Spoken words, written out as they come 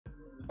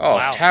Oh,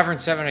 Wow. Tavern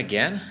 7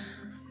 again?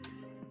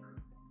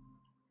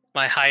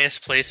 My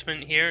highest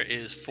placement here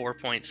is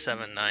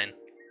 4.79.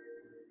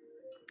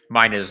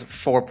 Mine is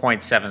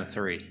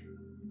 4.73.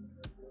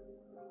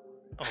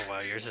 Oh wow,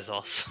 yours is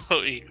also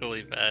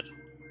equally bad.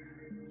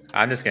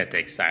 I'm just gonna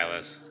take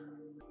Silas.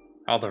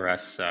 All the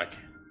rest suck.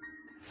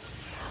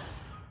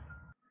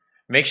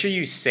 Make sure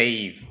you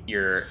save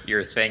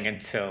your thing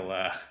until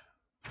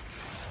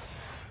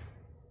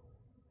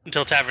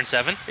Until Tavern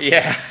 7?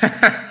 yeah.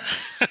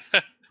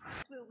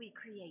 What will we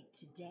create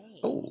today?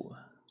 Oh.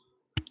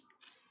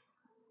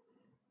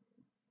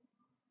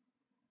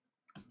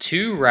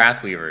 2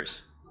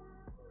 Wrathweavers.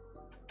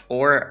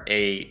 Or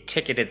a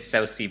ticketed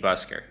South Sea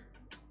Busker.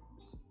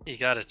 You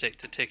gotta take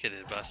the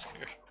ticketed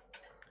busker.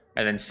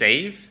 And then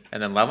save,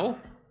 and then level.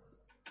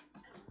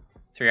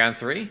 3 on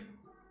 3.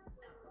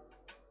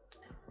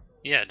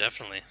 Yeah,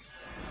 definitely.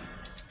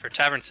 For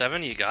Tavern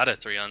 7, you got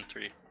it 3 on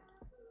 3.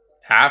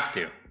 Have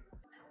to.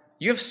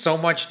 You have so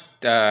much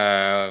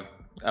of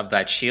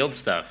that shield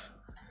stuff.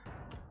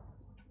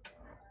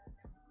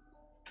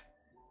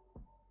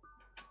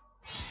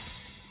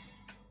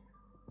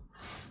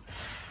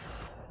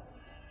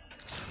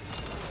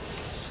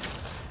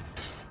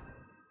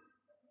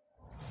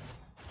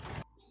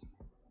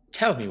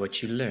 Tell me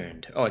what you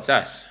learned. Oh, it's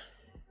us.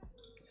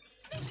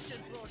 This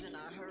should broaden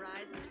our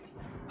horizons.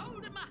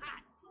 Hold in my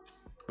hat.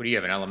 What do you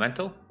have, an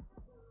elemental?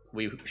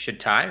 We should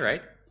tie,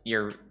 right?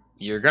 You're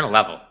gonna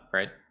level,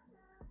 right?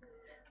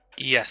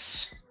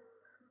 Yes,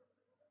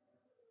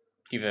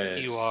 Do you have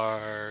a, you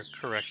are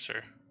correct,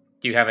 sir.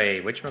 Do you have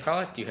a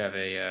whatchamacallit? Do you have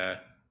a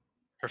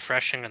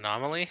Refreshing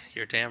anomaly?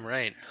 You're damn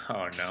right.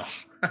 oh no.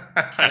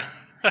 I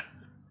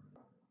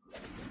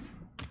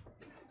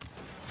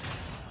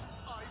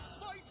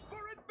fight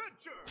for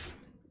adventure.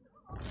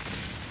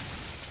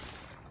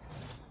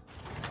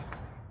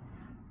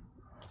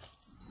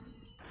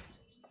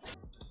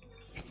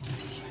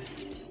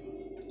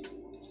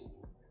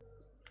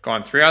 Go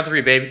on, 3 on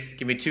 3, baby.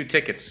 Give me 2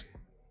 tickets.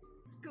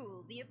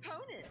 School the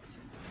opponent.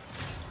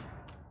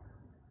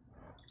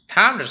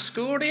 Time to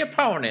school the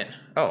opponent.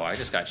 Oh, I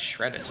just got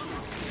shredded.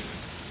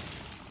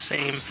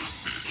 Same.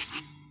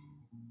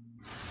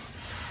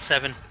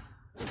 7.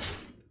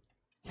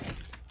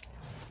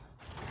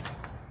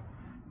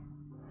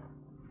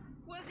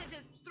 Was it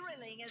as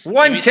thrilling as 1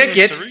 Give me some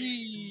ticket?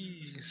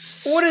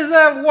 threes. What is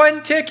that,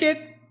 1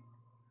 ticket?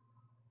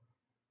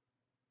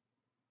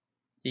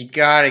 You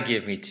gotta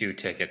give me 2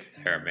 tickets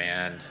there,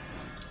 man.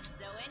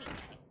 So anyway,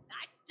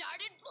 I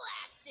started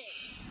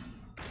blasting.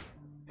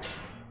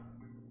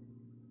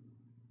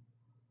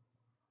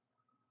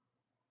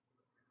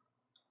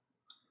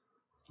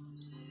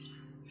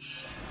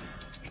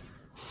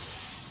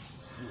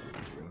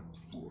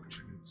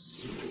 Unfortunate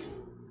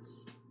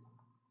souls.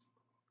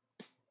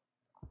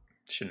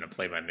 Shouldn't have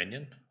played my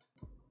minion.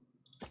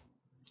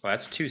 Well,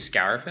 that's 2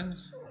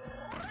 Scourfins.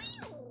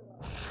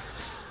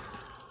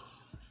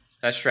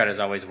 That strat has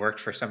always worked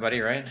for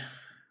somebody, right?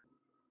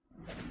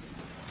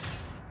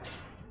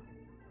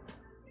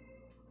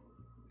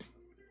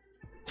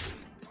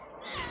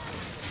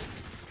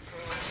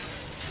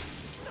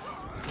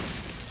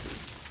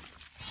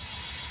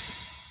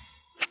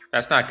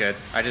 That's not good.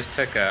 I just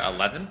took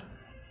 11.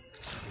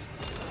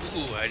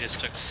 Ooh, I just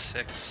took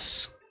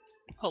 6.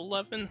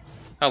 11.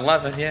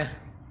 11, yeah.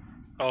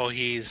 Oh,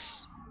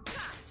 he's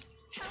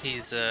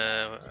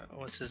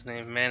what's his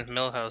name? Man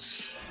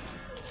Millhouse.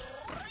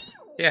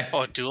 Yeah.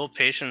 Oh, dual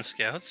patient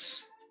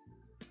scouts?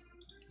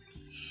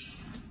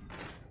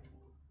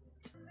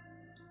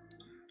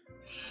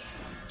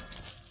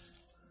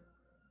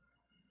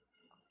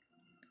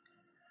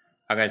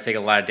 I'm gonna take a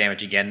lot of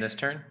damage again this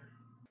turn.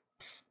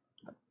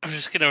 I'm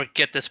just gonna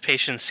get this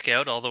patient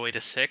scout all the way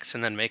to 6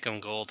 and then make him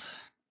gold.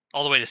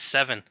 All the way to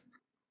 7.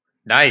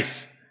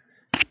 Nice.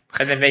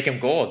 And then make him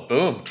gold.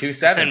 Boom. 2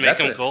 sevens. And make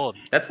him gold.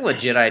 That's a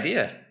legit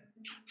idea.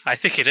 I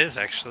think it is,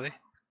 actually.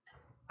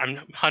 I'm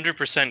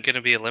 100%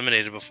 gonna be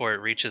eliminated before it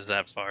reaches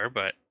that far,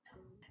 but...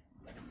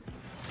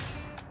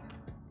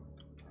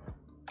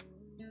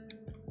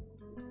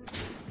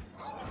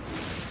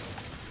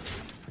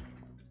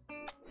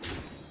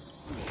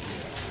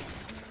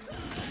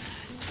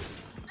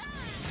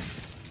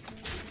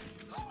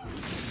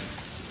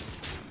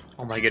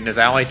 Oh my goodness,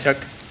 I took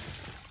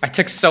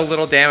so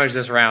little damage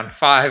this round.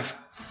 5.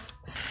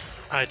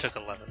 I took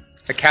 11.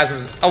 The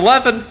chasm's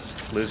 11!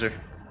 Loser.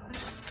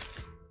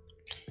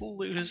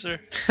 Loser.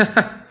 An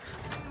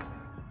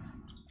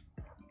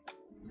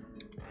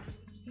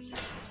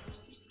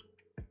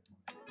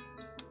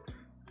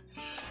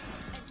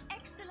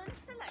excellent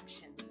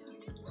selection.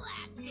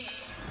 Blasted.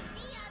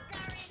 The odds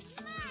are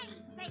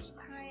in my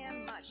favor. I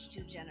am much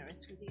too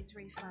generous with these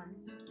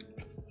refunds.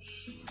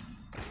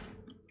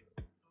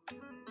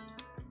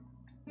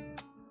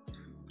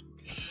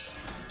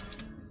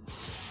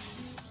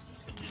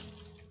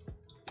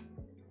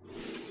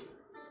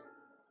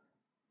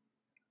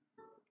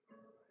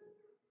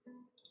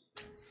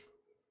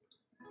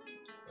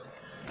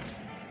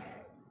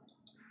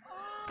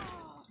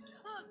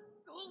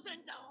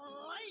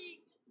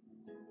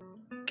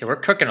 Okay, we're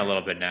cooking a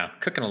little bit now.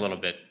 Cooking a little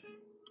bit.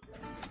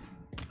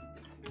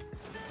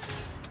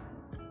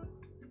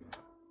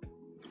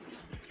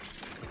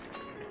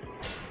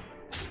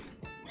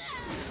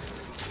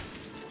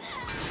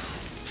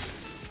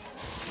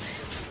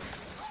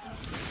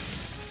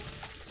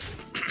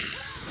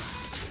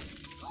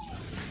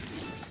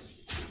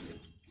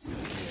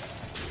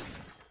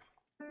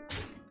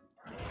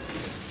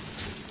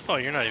 Oh,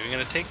 you're not even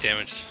gonna take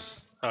damage.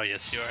 Oh,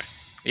 yes, you are.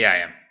 Yeah, I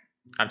am.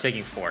 I'm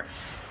taking 4.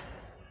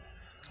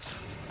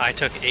 I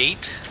took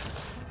 8.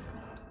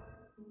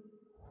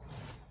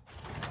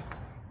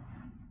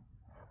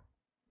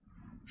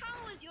 How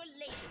was your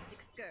latest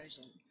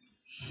excursion?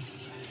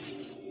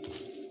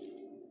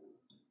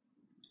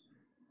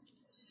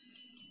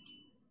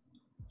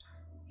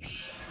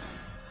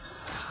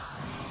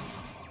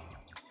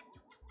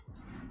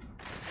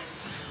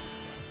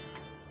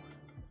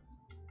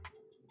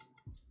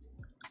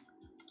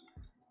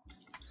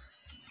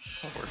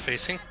 What we're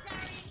facing.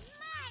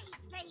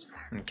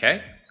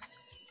 Okay.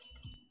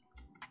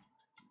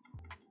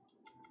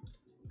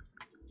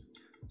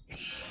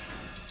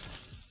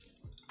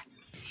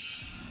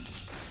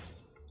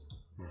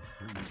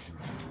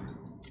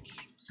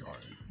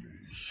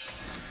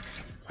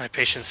 My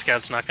patient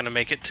scout's not gonna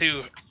make it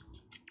to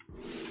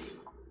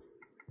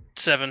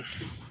 7.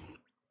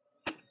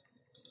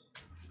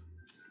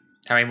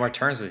 How many more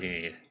turns does he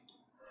need?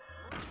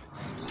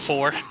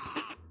 4.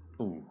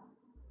 Ooh.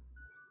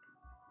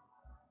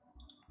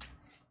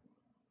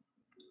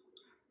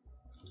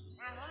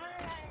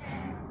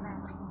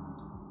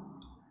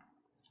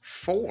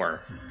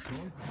 Four.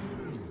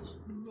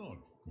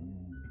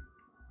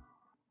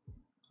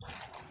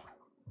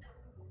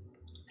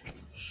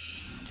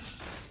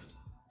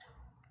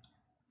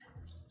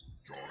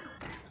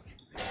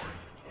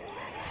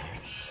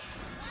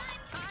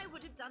 I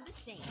would have done the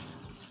same.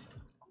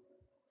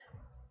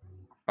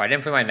 Oh, I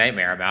didn't play my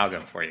Nightmare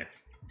Amalgam for you.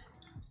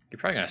 You're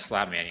probably gonna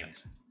slap me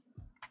anyways.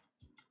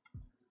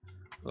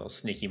 Little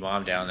sneaky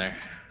mom down there.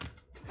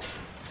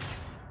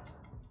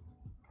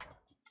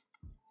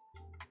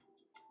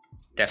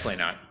 Definitely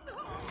not.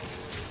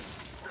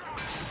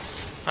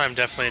 I'm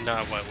definitely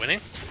not what,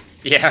 winning?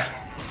 Yeah.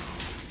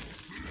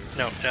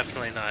 No,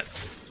 definitely not.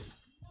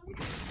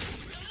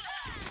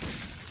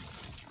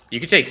 You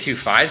could take 2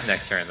 5s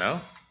next turn though.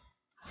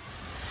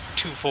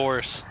 2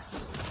 4s.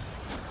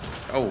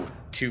 Oh,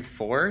 2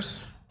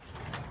 4s?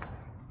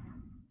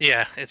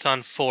 Yeah, it's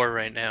on 4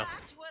 right now.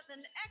 That was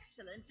an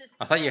excellent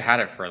I thought you had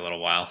it for a little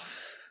while.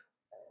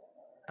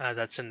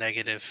 That's a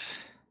negative.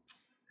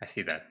 I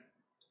see that.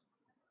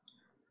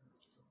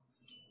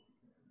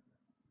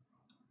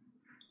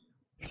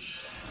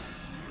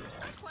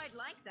 I quite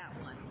like that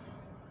one.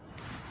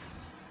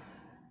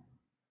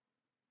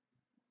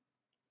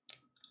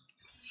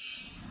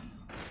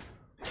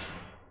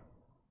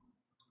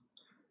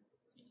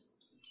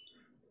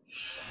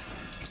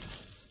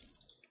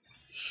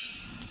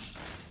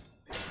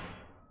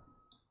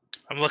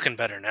 I'm looking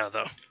better now,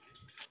 though.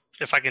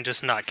 If I can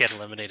just not get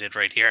eliminated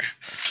right here.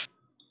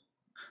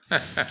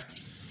 That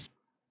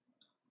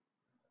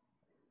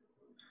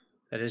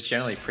is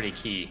generally pretty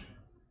key.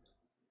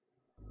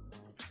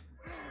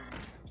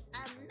 A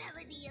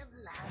melody of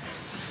love.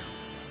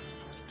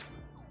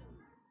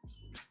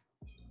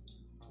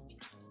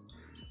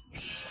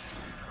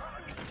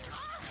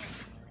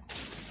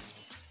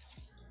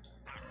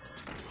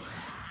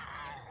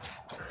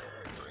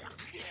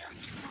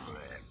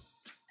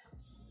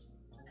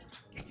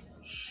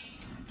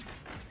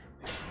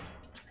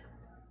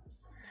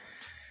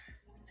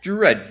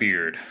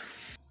 Dreadbeard.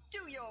 Do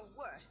your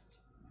worst.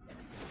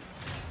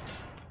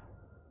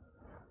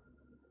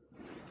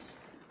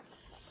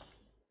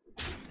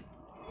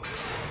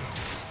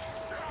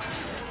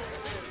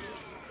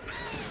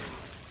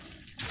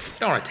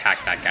 Don't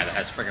attack that guy that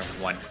has friggin'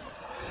 1.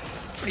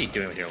 What are you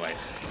doing with your life?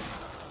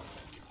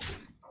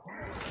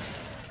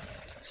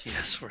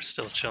 Yes, we're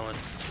still chilling.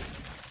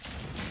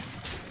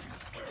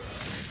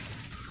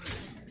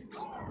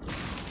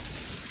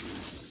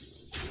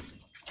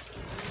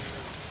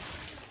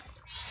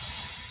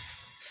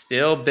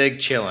 Still big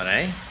chillin',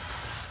 eh?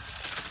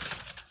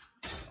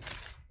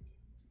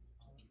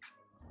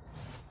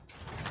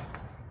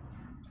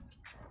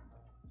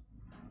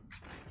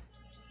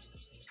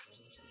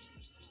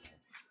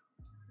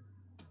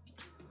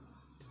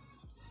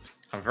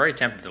 I'm very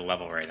tempted to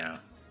level right now.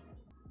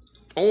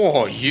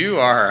 Oh, you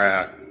are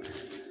a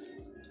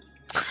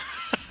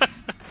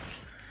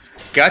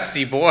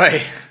gutsy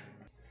boy.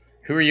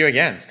 Who are you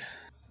against?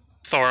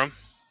 Thorum.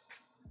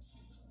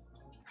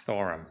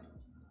 Thorum.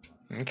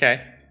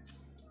 Okay.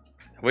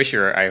 I wish you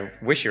were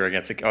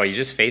against a, oh, you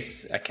just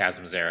faced a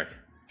Chasm Zarek.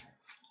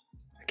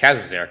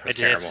 Chasm Zarek was I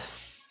did. terrible.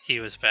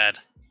 He was bad.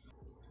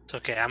 It's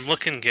okay, I'm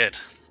looking good.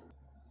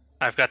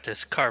 I've got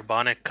this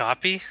carbonic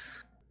copy.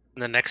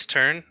 The next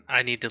turn,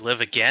 I need to live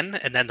again,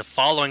 and then the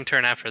following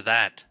turn after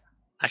that,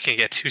 I can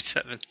get 2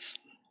 7s.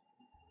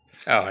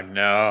 Oh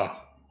no.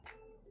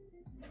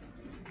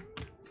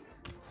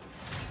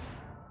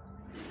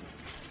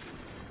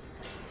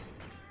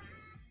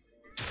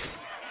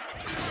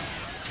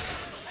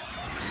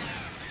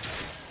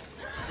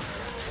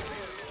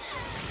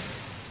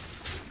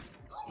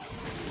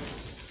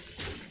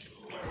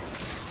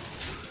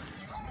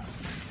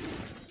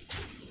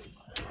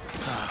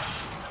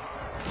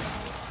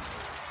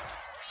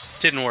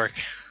 Didn't work.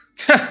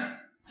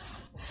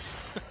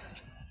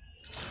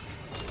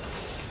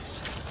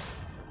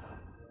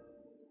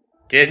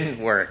 Didn't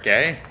work,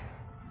 eh?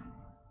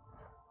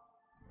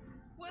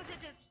 Was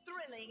it as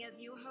thrilling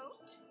as you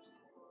hoped?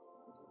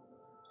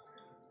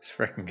 This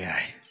frickin'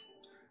 guy.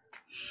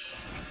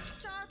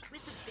 Start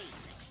with the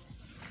basics.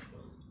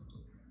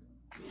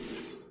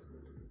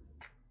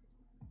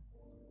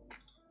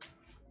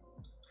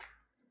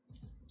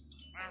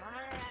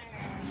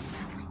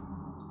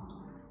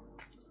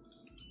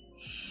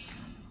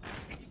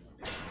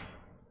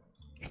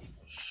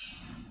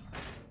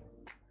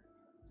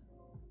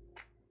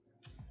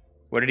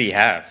 What did he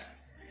have?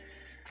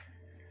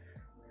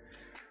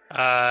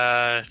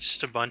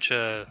 Just a bunch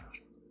of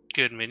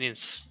good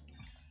minions.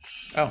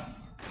 Oh.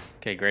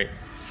 Okay, great.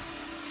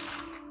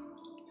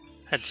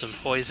 Had some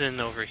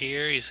poison over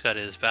here. He's got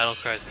his battle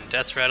cries and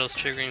death rattles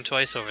triggering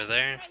twice over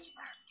there.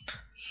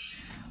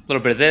 A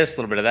little bit of this, a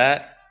little bit of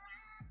that.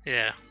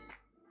 Yeah.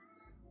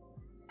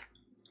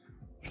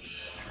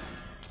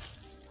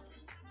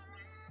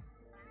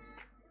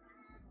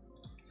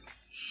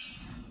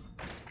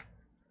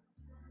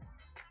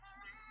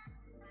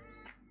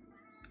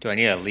 Do I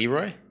need a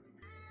Leroy?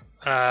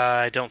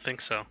 I don't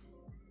think so.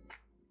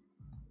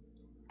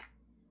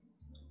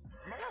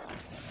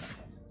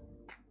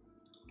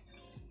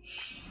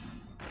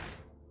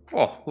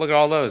 Oh, look at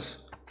all those.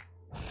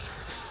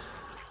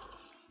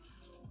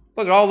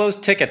 Look at all those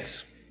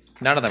tickets.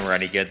 None of them are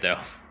any good, though.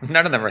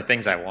 None of them are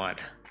things I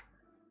want.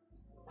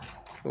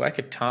 Ooh, I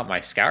could taunt my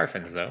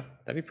Scourfins, though.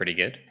 That'd be pretty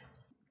good.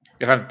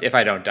 If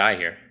I don't die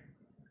here.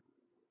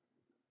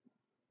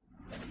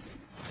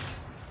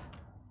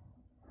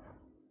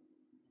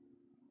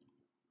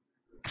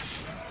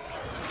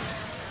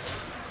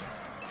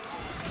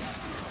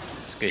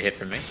 It's a good hit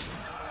from me.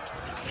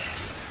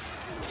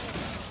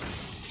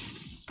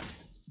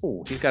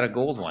 Ooh, he's got a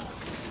gold one.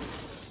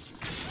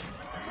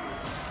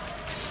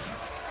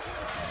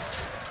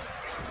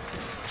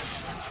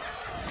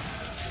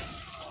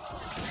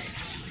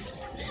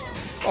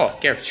 Oh,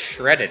 get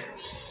shredded.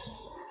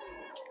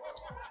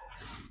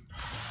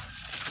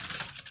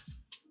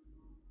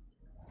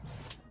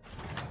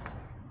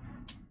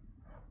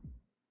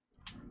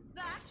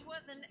 That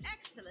was an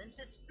excellent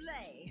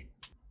display.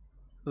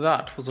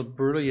 That was a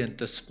brilliant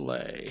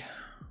display.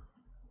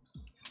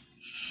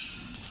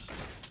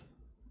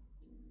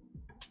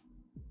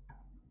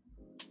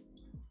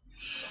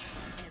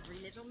 Every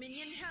little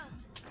minion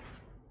helps.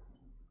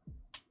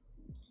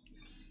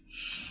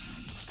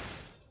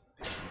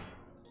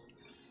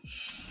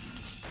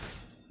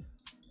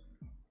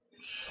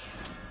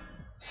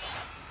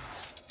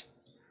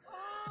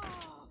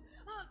 Oh,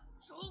 a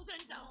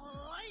golden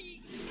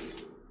delight!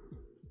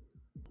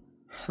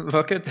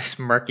 Look at this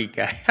murky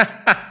guy.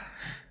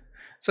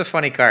 It's a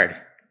funny card.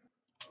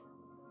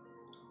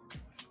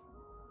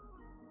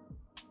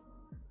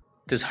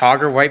 Does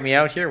Hogger wipe me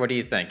out here? What do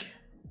you think?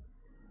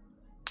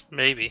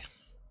 Maybe.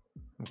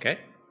 Okay.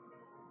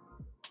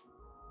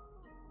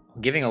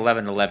 Giving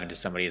 11-11 to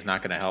somebody is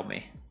not going to help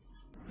me.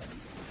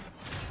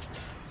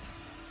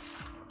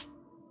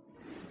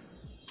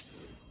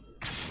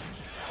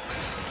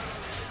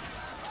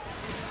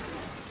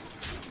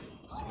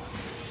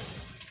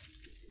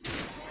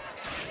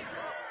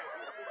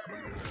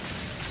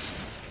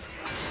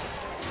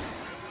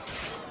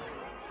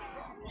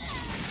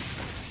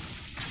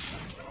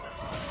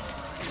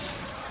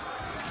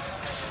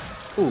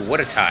 Ooh, what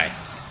a tie.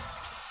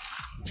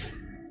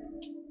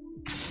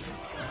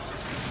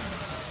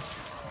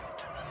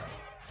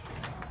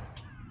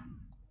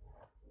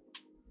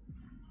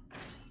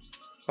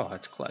 Oh,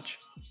 that's clutch.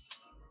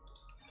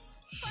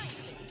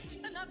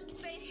 Finally, enough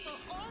space for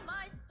all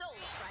my soul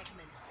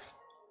fragments.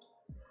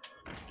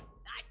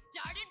 I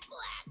started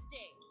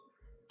blasting.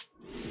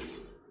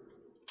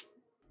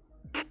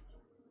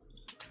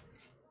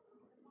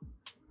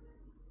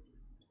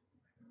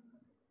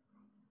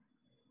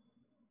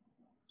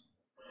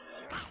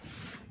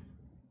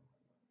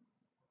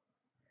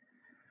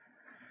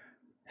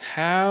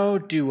 How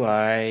do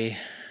I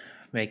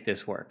make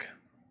this work?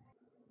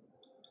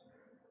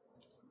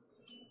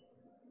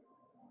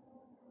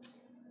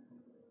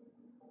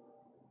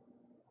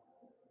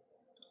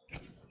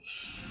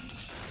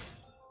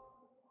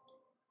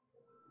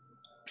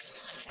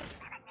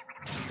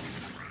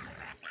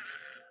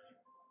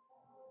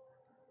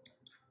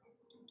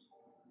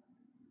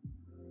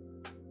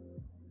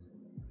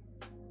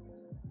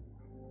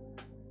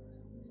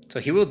 So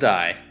he will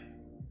die.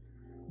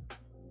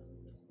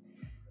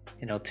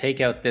 And he'll take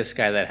out this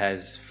guy that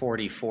has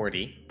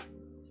 40-40.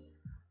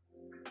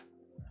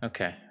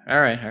 Okay.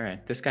 Alright,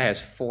 alright. This guy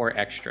has 4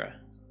 extra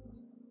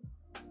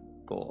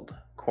gold.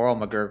 Coral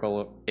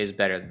McGurgle is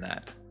better than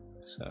that.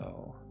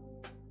 So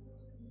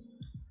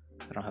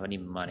I don't have any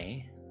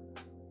money.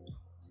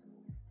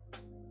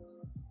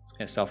 It's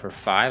gonna sell for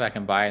 5. I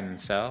can buy and then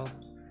sell.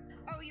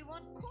 Oh, you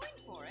want coin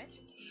for it?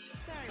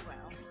 Very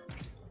well.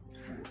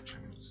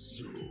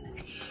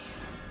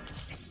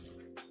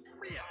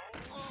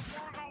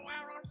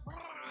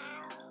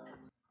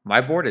 My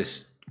board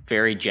is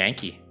very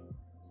janky.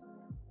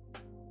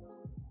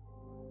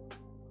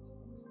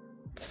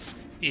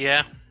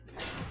 Yeah.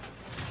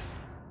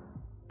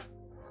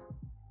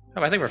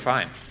 Oh, I think we're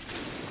fine.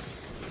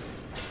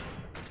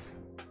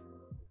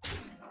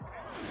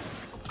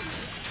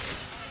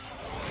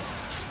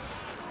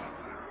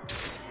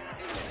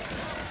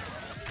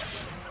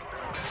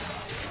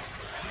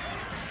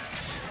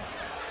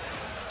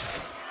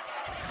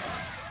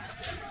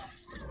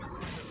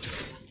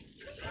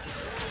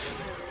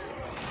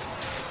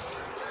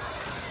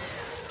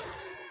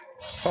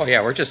 Oh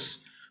yeah, we're just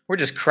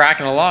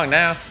cracking along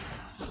now.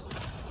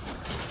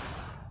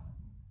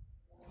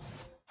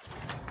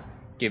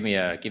 Give me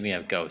a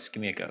ghost. Give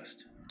me a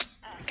ghost.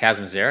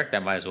 Chasm Zarek,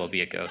 that might as well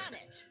be a ghost.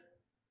 Done it.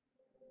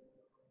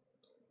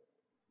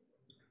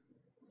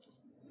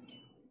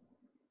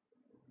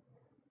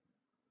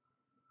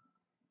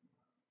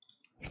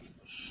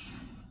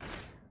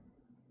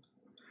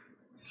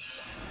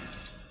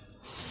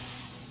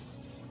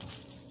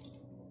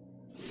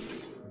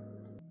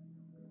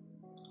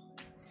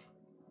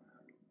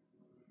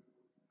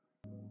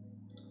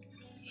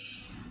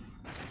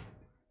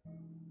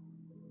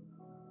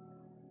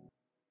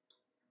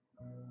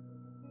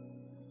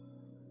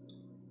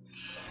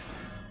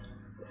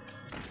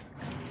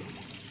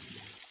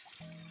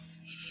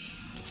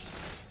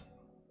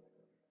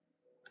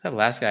 What did that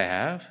last guy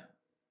have?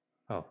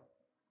 Oh.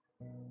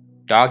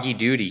 Doggy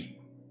Duty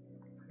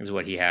is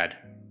what he had.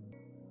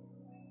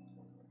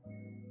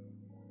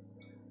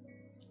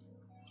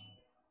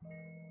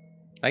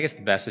 I guess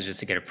the best is just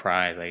to get a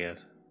prize, I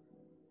guess.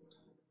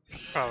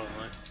 Probably.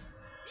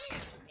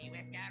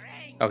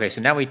 Okay, so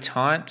now we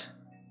taunt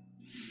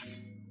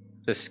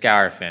the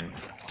Scourfin.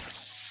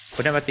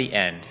 Put him at the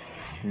end,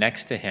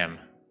 next to him.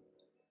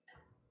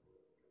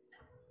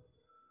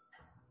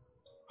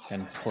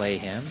 And play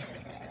him.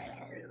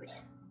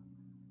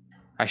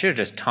 I should have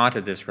just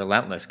taunted this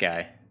Relentless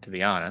guy, to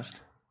be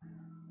honest.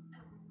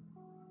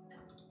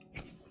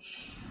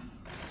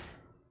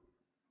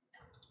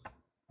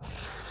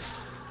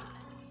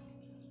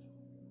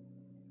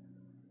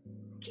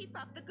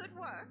 Keep up the good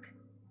work.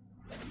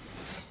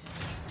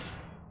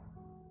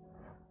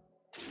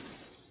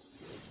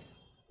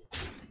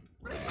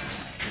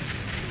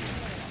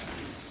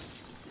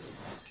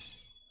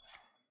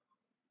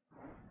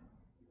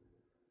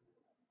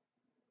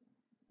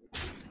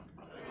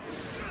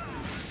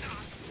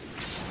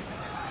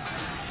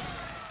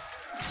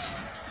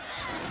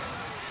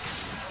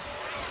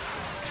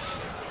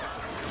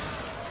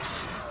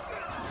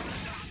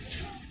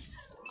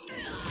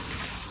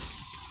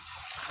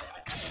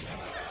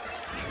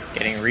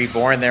 Getting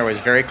reborn there was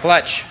very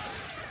clutch.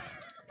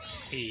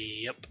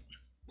 Yep.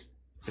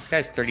 This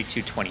guy's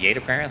 3228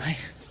 apparently.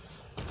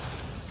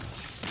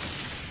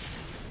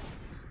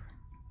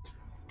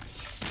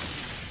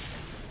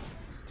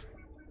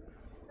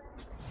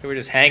 We were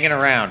just hanging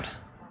around.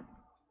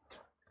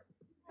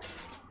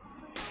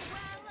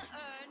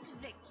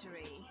 Well-earned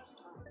victory.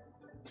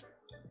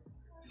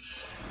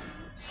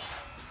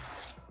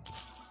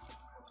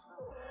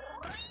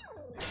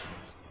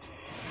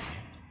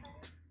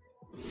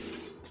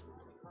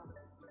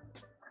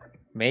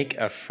 Make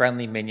a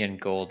friendly minion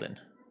golden.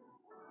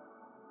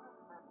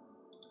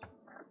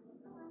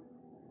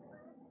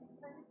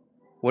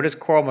 What does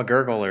Coral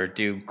McGurgler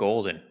do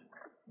golden?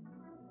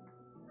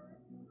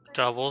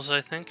 Doubles,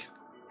 I think.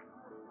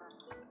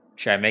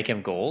 Should I make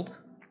him gold?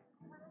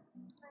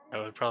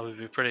 That would probably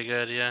be pretty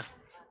good, yeah.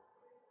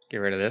 Get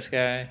rid of this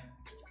guy.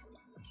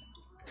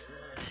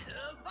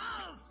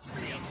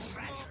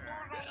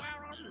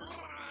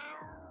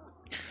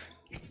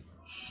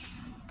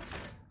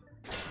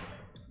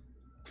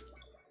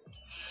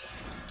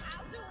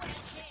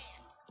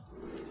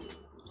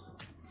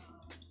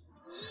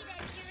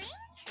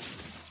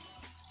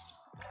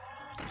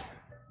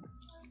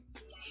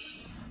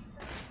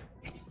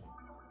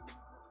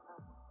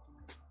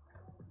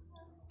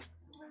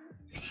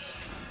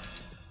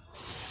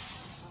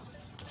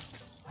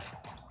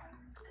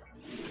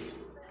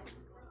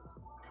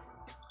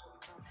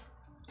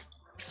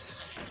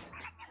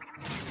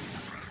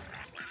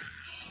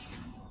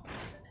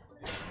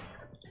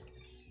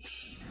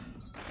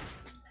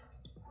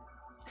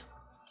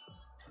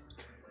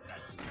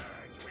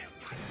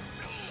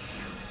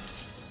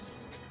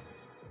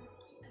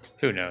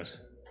 Who knows?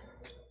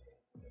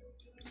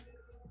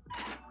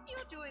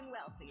 You're doing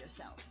well for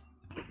yourself.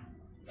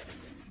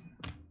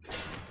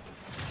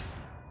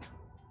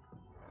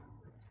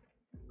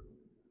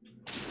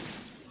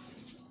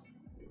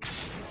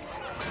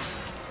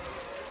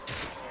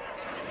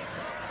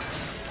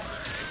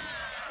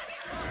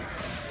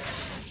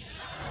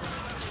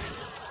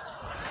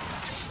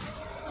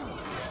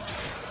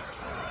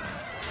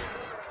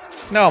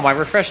 No, my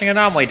refreshing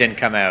anomaly didn't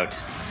come out.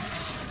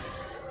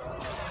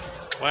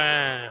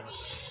 Wow.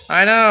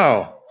 I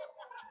know.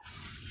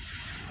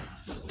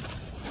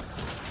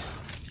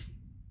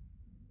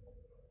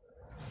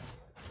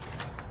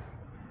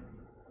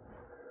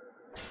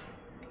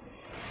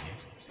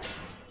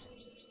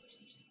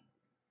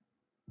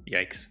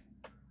 Yikes.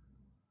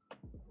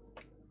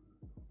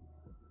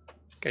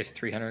 Guy's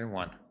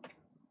 301.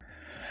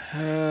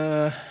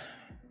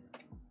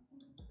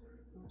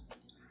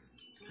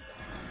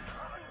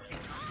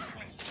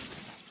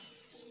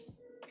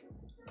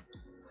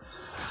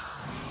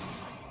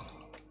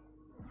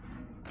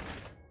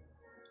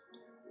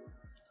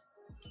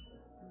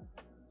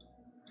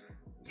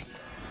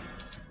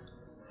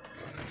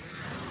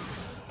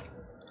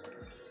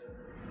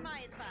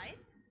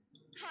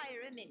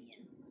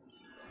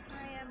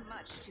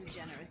 much too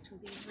generous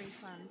with these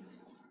refunds.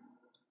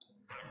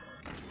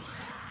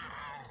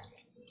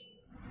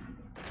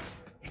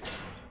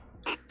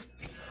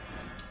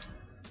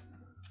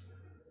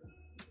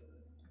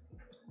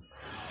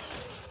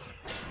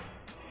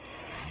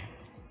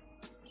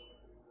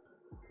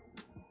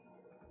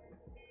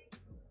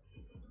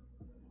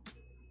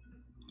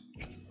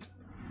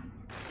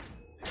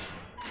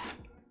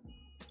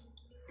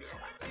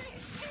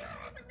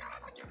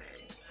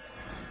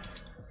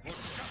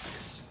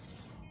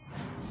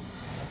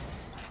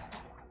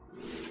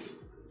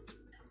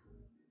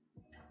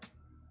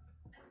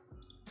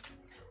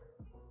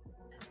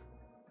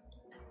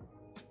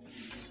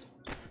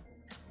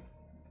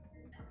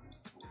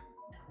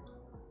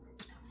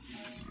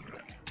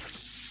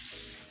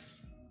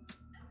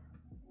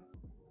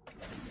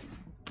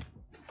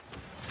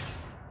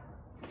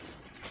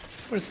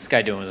 What is this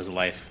guy doing with his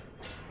life?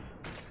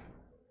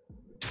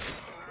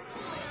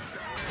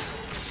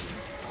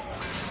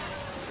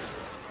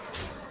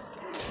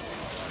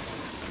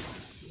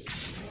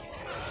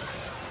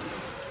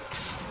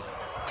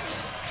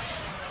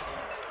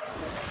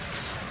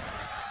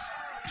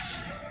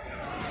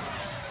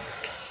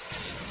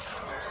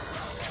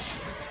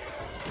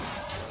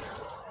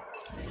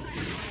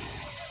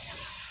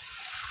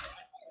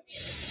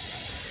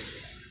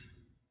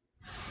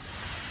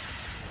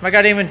 My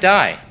guy didn't even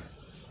die.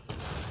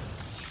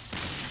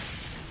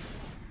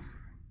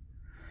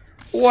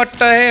 What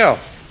the hell?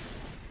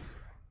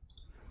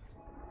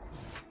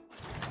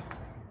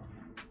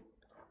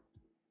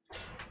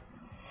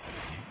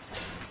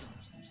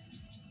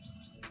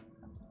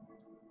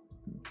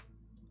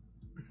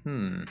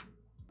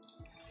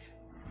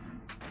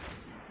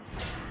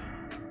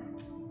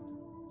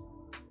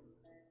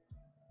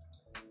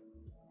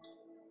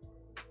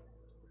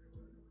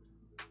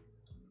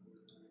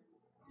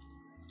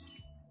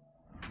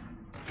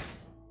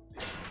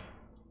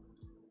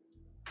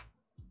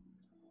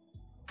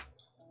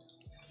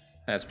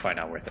 That's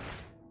probably not worth it.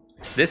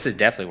 This is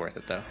definitely worth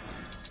it, though.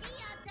 The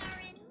odds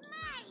are in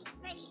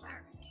my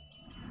favor.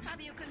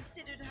 Have you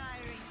considered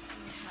hiring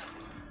some help?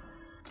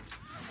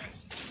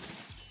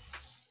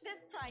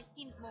 This price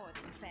seems more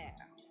than fair.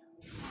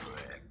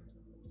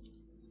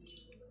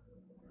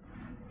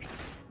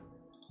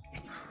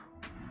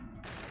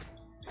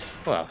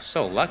 Well,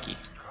 so lucky.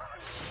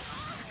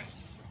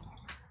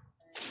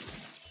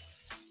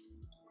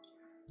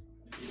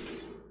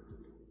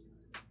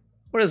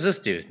 What does this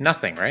do?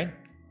 Nothing, right?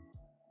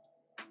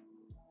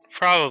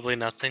 Probably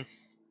nothing.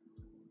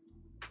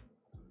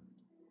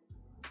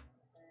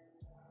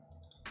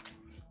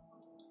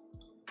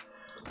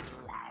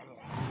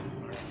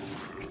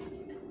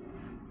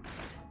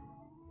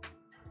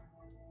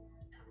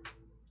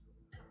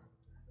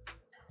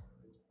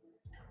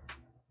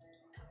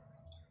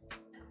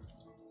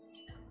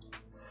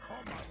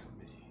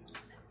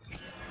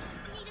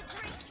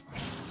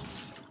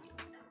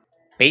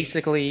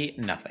 Basically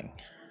nothing.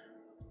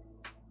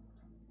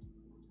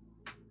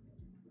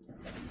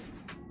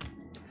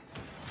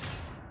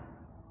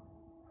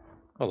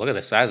 Oh, look at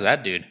the size of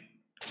that dude.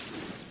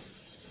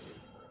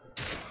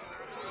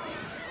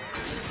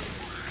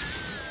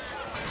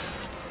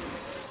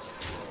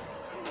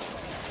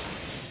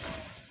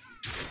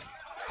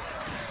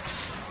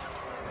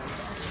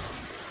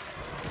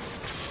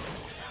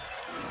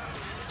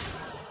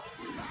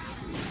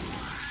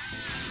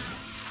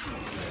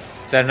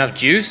 Is that enough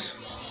juice?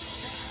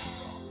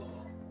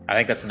 I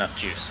think that's enough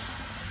juice.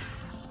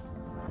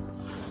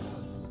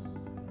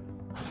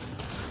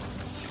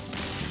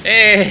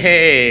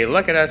 Hey,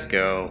 look at us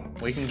go.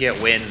 We can get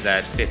wins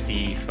at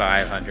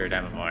 5,500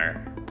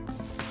 MMR.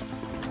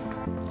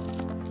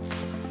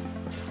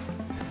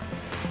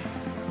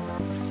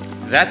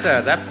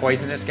 That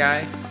poisonous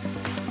guy,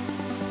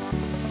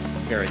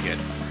 very good.